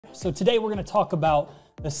So today we're gonna talk about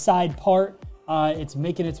the side part. It's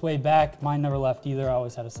making its way back. Mine never left either. I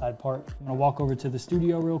always had a side part. I'm gonna walk over to the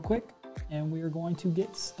studio real quick and we are going to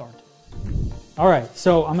get started. All right,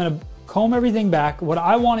 so I'm gonna comb everything back. What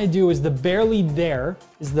I wanna do is the barely there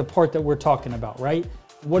is the part that we're talking about, right?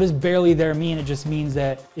 What does barely there mean? It just means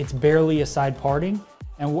that it's barely a side parting.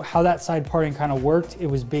 And how that side parting kind of worked, it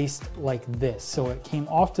was based like this. So it came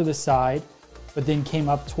off to the side, but then came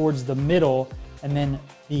up towards the middle, and then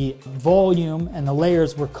the volume and the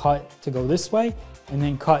layers were cut to go this way and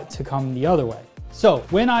then cut to come the other way. So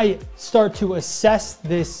when I start to assess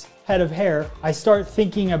this head of hair, I start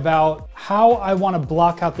thinking about how I want to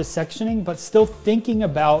block out the sectioning, but still thinking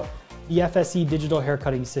about the FSE digital hair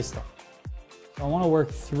cutting system. So I want to work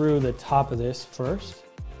through the top of this first.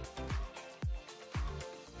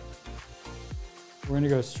 We're going to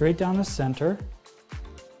go straight down the center.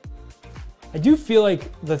 I do feel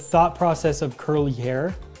like the thought process of curly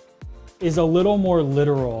hair is a little more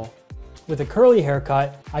literal. With a curly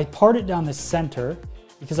haircut, I part it down the center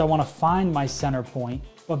because I want to find my center point.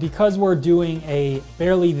 But because we're doing a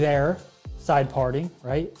barely there side parting,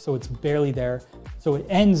 right? So it's barely there. So it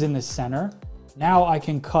ends in the center. Now I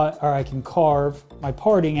can cut, or I can carve my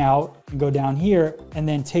parting out and go down here and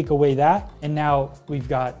then take away that. And now we've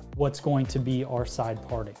got what's going to be our side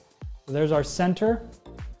parting. So there's our center.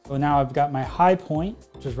 So now I've got my high point,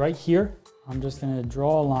 which is right here. I'm just gonna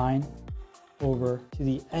draw a line over to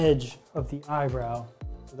the edge of the eyebrow.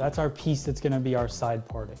 So that's our piece that's gonna be our side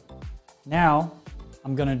parting. Now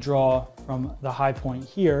I'm gonna draw from the high point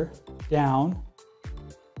here down,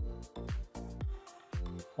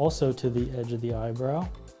 also to the edge of the eyebrow.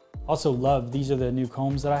 Also love, these are the new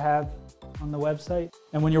combs that I have on the website.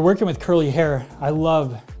 And when you're working with curly hair, I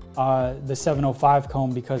love the 705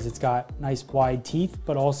 comb because it's got nice wide teeth,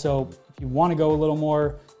 but also if you want to go a little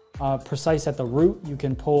more precise at the root, you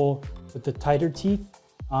can pull with the tighter teeth,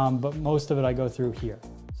 but most of it I go through here.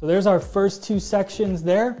 So there's our first two sections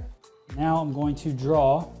there. Now I'm going to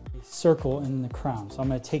draw a circle in the crown. So I'm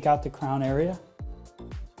going to take out the crown area.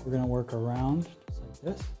 We're going to work around just like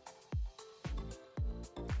this.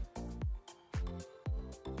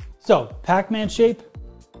 So Pac-Man shape,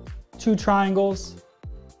 two triangles.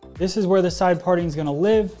 This is where the side parting is going to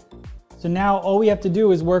live. So now all we have to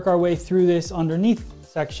do is work our way through this underneath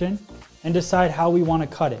section and decide how we want to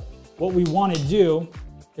cut it. What we want to do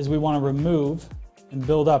is we want to remove and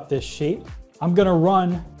build up this shape. I'm going to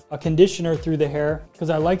run a conditioner through the hair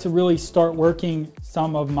because I like to really start working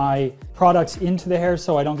some of my products into the hair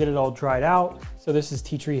so I don't get it all dried out. So this is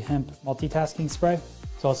Tea Tree Hemp Multitasking Spray.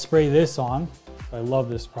 So I'll spray this on. I love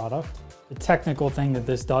this product. The technical thing that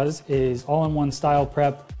this does is all-in-one style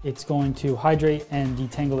prep. It's going to hydrate and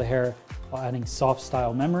detangle the hair while adding soft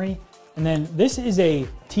style memory. And then this is a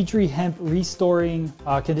Tea Tree Hemp Restoring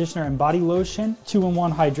Conditioner and Body Lotion,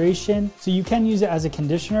 2-in-1 hydration. So you can use it as a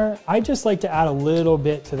conditioner. I just like to add a little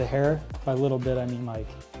bit to the hair. By little bit, I mean like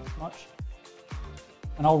much.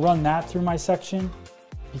 And I'll run that through my section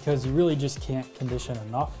because you really just can't condition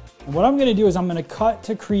enough. And what I'm gonna do is I'm gonna cut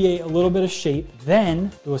to create a little bit of shape,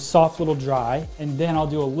 then do a soft little dry, and then I'll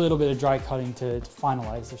do a little bit of dry cutting to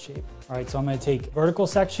finalize the shape. All right, so I'm gonna take vertical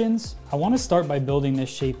sections. I wanna start by building this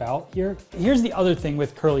shape out here. Here's the other thing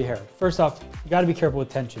with curly hair. First off, you gotta be careful with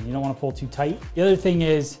tension. You don't wanna pull too tight. The other thing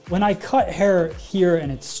is, when I cut hair here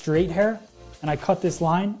and it's straight hair, and I cut this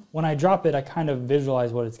line, when I drop it, I kind of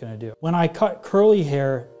visualize what it's gonna do. When I cut curly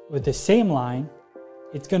hair with the same line,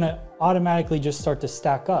 it's gonna automatically just start to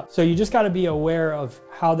stack up. So you just gotta be aware of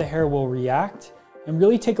how the hair will react and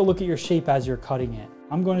really take a look at your shape as you're cutting it.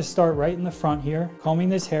 I'm going to start right in the front here, combing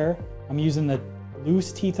this hair. I'm using the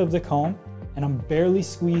loose teeth of the comb and I'm barely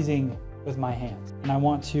squeezing with my hands. And I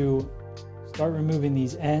want to start removing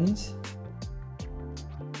these ends,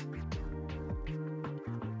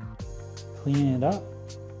 cleaning it up.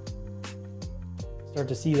 Start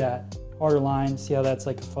to see that harder line, see how that's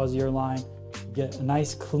like a fuzzier line. Get a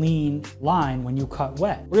nice clean line when you cut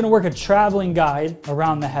wet. We're gonna work a traveling guide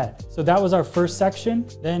around the head. So that was our first section.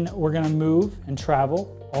 Then we're gonna move and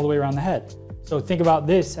travel all the way around the head. So think about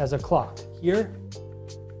this as a clock here.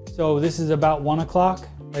 So this is about 1 o'clock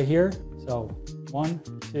right here. So 1,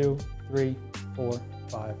 2, 3, 4,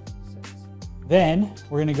 5, 6. Then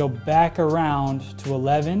we're gonna go back around to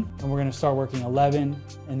 11 and we're gonna start working 11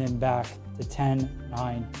 and then back to 10,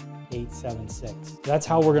 9, 8, 7, 6. That's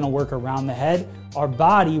how we're gonna work around the head. Our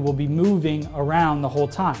body will be moving around the whole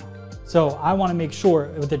time. So I wanna make sure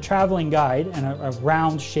with the traveling guide and a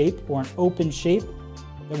round shape or an open shape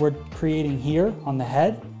that we're creating here on the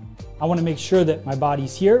head, I wanna make sure that my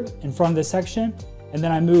body's here in front of this section and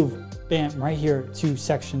then I move, bam, right here to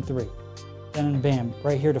section 3. then bam,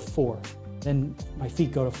 right here to 4. Then my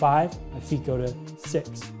feet go to 5, my feet go to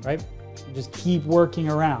 6, right? You just keep working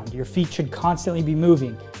around. Your feet should constantly be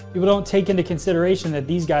moving. People don't take into consideration that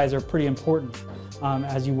these guys are pretty important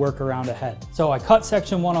as you work around a head. So I cut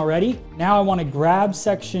section 1 already. Now I want to grab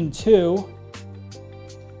section 2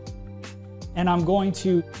 and I'm going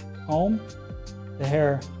to comb the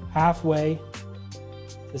hair halfway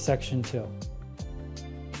to section 2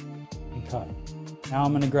 and cut. Now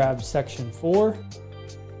I'm going to grab section 4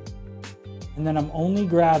 and then I'm only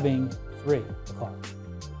grabbing 3 o'clock,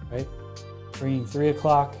 right? Bringing 3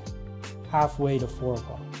 o'clock halfway to 4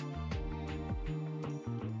 o'clock.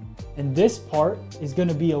 And this part is going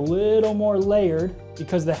to be a little more layered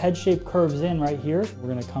because the head shape curves in right here. We're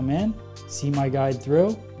going to come in, see my guide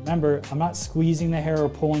through. Remember, I'm not squeezing the hair or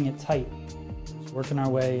pulling it tight. Just working our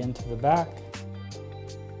way into the back.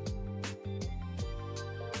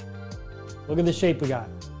 Look at the shape we got.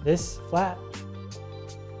 This flat,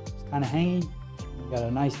 it's kind of hanging. We got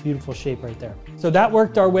a nice, beautiful shape right there. So that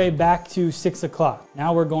worked our way back to 6 o'clock.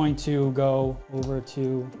 Now we're going to go over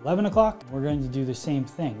to 11 o'clock. We're going to do the same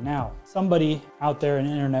thing. Now, somebody out there in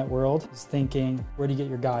the internet world is thinking, where do you get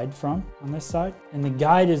your guide from on this side? And the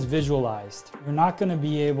guide is visualized. You're not going to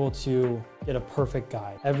be able to get a perfect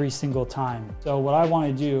guide every single time. So what I want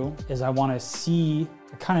to do is I want to see,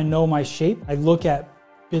 I kind of know my shape. I look at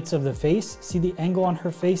bits of the face, see the angle on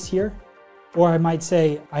her face here? Or I might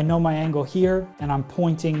say, I know my angle here and I'm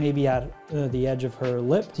pointing maybe at the edge of her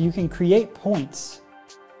lip. So you can create points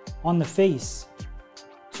on the face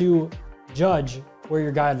to judge where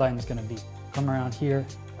your guideline is gonna be. Come around here,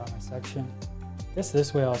 got my section. I guess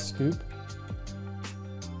this way I'll scoop.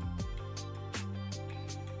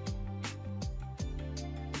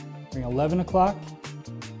 Bring 11 o'clock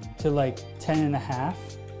to like 10 and a half.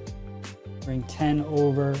 Bring 10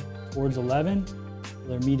 over towards 11.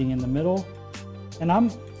 They're meeting in the middle. And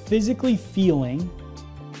I'm physically feeling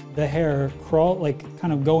the hair crawl, like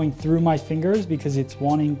kind of going through my fingers because it's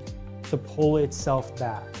wanting to pull itself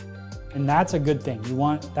back. And that's a good thing.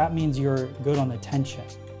 That means you're good on the tension.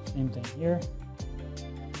 Same thing here.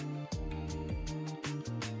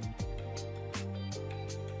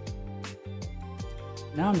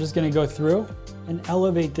 Now I'm just gonna go through and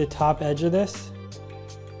elevate the top edge of this.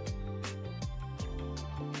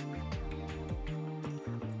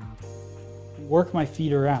 Work my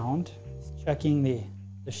feet around, checking the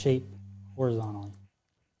shape horizontally.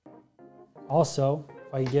 Also,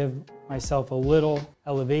 if I give myself a little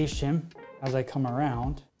elevation as I come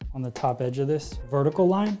around on the top edge of this vertical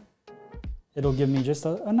line, it'll give me just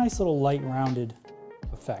a nice little light rounded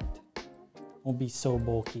effect. Won't be so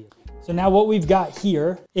bulky. So now what we've got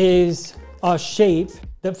here is a shape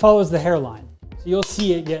that follows the hairline. So you'll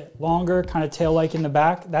see it get longer, kind of tail-like in the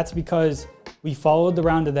back. That's because we followed the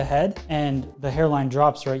round of the head and the hairline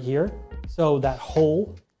drops right here. So that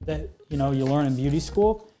hole that you learn in beauty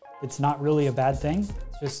school, it's not really a bad thing.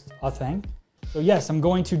 It's just a thing. So yes, I'm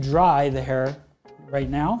going to dry the hair right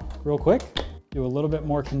now, real quick. Do a little bit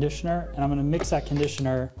more conditioner, and I'm gonna mix that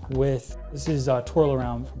conditioner with, this is Twirl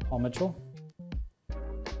Around from Paul Mitchell.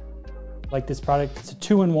 Like this product, it's a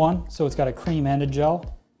 2-in-1, so it's got a cream and a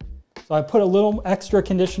gel. So I put a little extra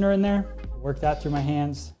conditioner in there, work that through my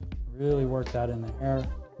hands. Really work that in the hair.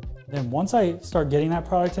 Then once I start getting that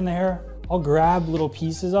product in the hair, I'll grab little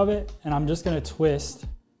pieces of it and I'm just gonna twist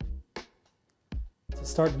to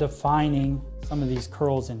start defining some of these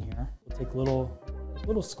curls in here. We'll take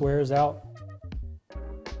little squares out,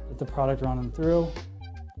 get the product running through.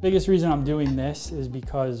 The biggest reason I'm doing this is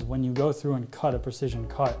because when you go through and cut a precision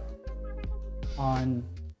cut on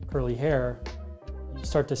curly hair, you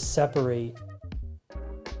start to separate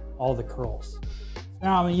all the curls.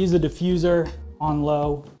 Now I'm gonna use the diffuser on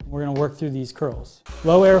low. We're gonna work through these curls.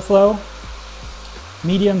 Low airflow,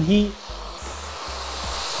 medium heat.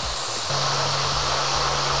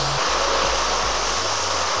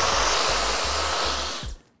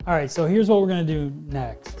 All right, so here's what we're gonna do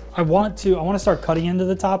next. I want to start cutting into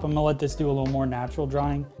the top. I'm gonna let this do a little more natural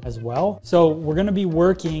drying as well. So we're gonna be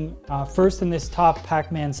working first in this top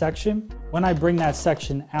Pac-Man section. When I bring that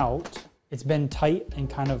section out, it's been tight and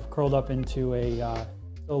kind of curled up into a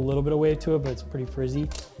little bit of wave to it, but it's pretty frizzy.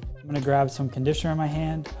 I'm gonna grab some conditioner in my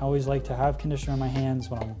hand. I always like to have conditioner in my hands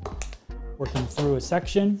when I'm working through a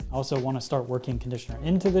section. I also wanna start working conditioner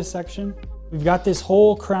into this section. We've got this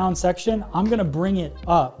whole crown section. I'm gonna bring it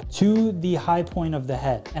up to the high point of the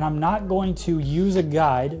head, and I'm not going to use a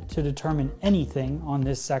guide to determine anything on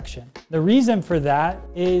this section. The reason for that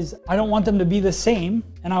is I don't want them to be the same,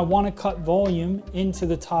 and I wanna cut volume into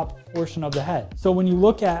the top portion of the head. So when you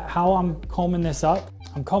look at how I'm combing this up,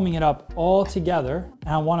 I'm combing it up all together,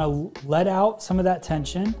 and I want to let out some of that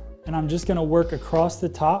tension, and I'm just going to work across the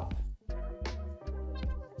top.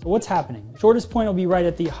 So what's happening? Shortest point will be right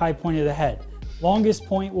at the high point of the head. Longest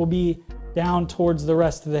point will be down towards the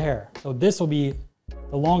rest of the hair. So this will be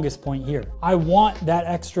the longest point here. I want that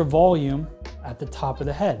extra volume at the top of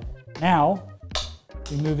the head. Now,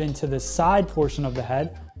 we move into the side portion of the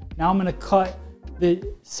head. Now I'm gonna cut the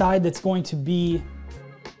side that's going to be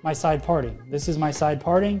my side parting. This is my side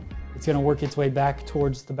parting. It's gonna work its way back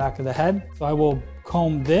towards the back of the head. So I will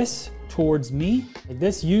comb this towards me, like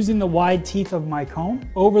this, using the wide teeth of my comb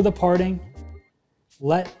over the parting.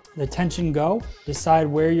 Let the tension go. Decide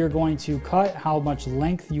where you're going to cut, how much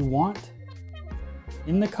length you want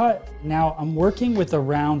in the cut. Now I'm working with a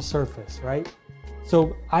round surface, right?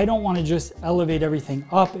 So I don't want to just elevate everything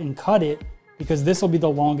up and cut it, because this will be the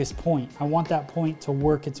longest point. I want that point to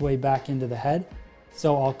work its way back into the head.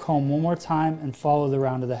 So I'll comb one more time and follow the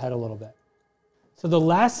round of the head a little bit. So the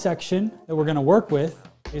last section that we're going to work with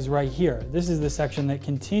is right here. This is the section that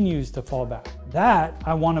continues to fall back. That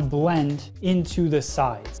I want to blend into the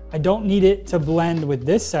sides. I don't need it to blend with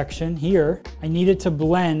this section here. I need it to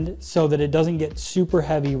blend so that it doesn't get super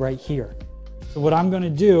heavy right here. So what I'm going to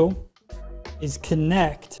do is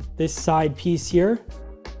connect this side piece here.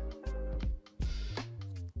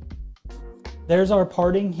 There's our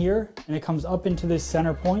parting here, and it comes up into this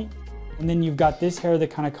center point. And then you've got this hair that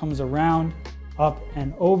kind of comes around, up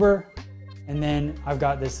and over. And then I've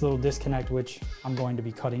got this little disconnect, which I'm going to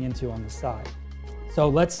be cutting into on the side. So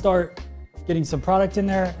let's start getting some product in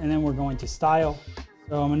there, and then we're going to style.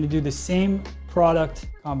 So I'm going to do the same product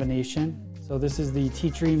combination. So this is the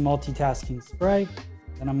Tea Tree Multitasking Spray.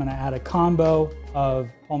 Then I'm going to add a combo of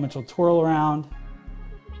Paul Mitchell Twirl Around.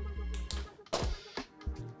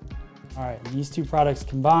 All right, these two products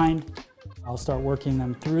combined, I'll start working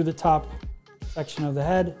them through the top section of the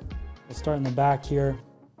head. I'll start in the back here.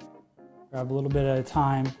 Grab a little bit at a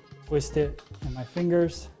time, twist it in my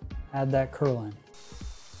fingers, add that curl in.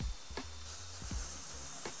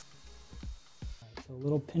 Right, so a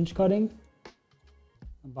little pinch cutting at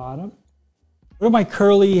the bottom. What do my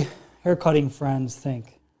curly hair cutting friends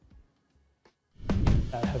think?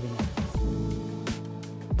 That heavy knife.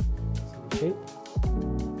 See the shape?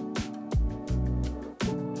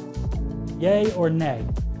 Yay or nay?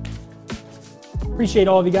 Appreciate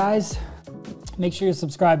all of you guys. Make sure you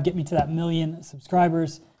subscribe, get me to that 1 million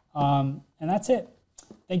subscribers. And that's it.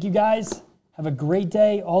 Thank you guys. Have a great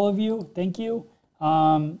day, all of you. Thank you.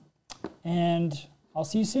 And I'll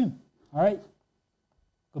see you soon. All right.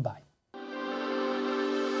 Goodbye.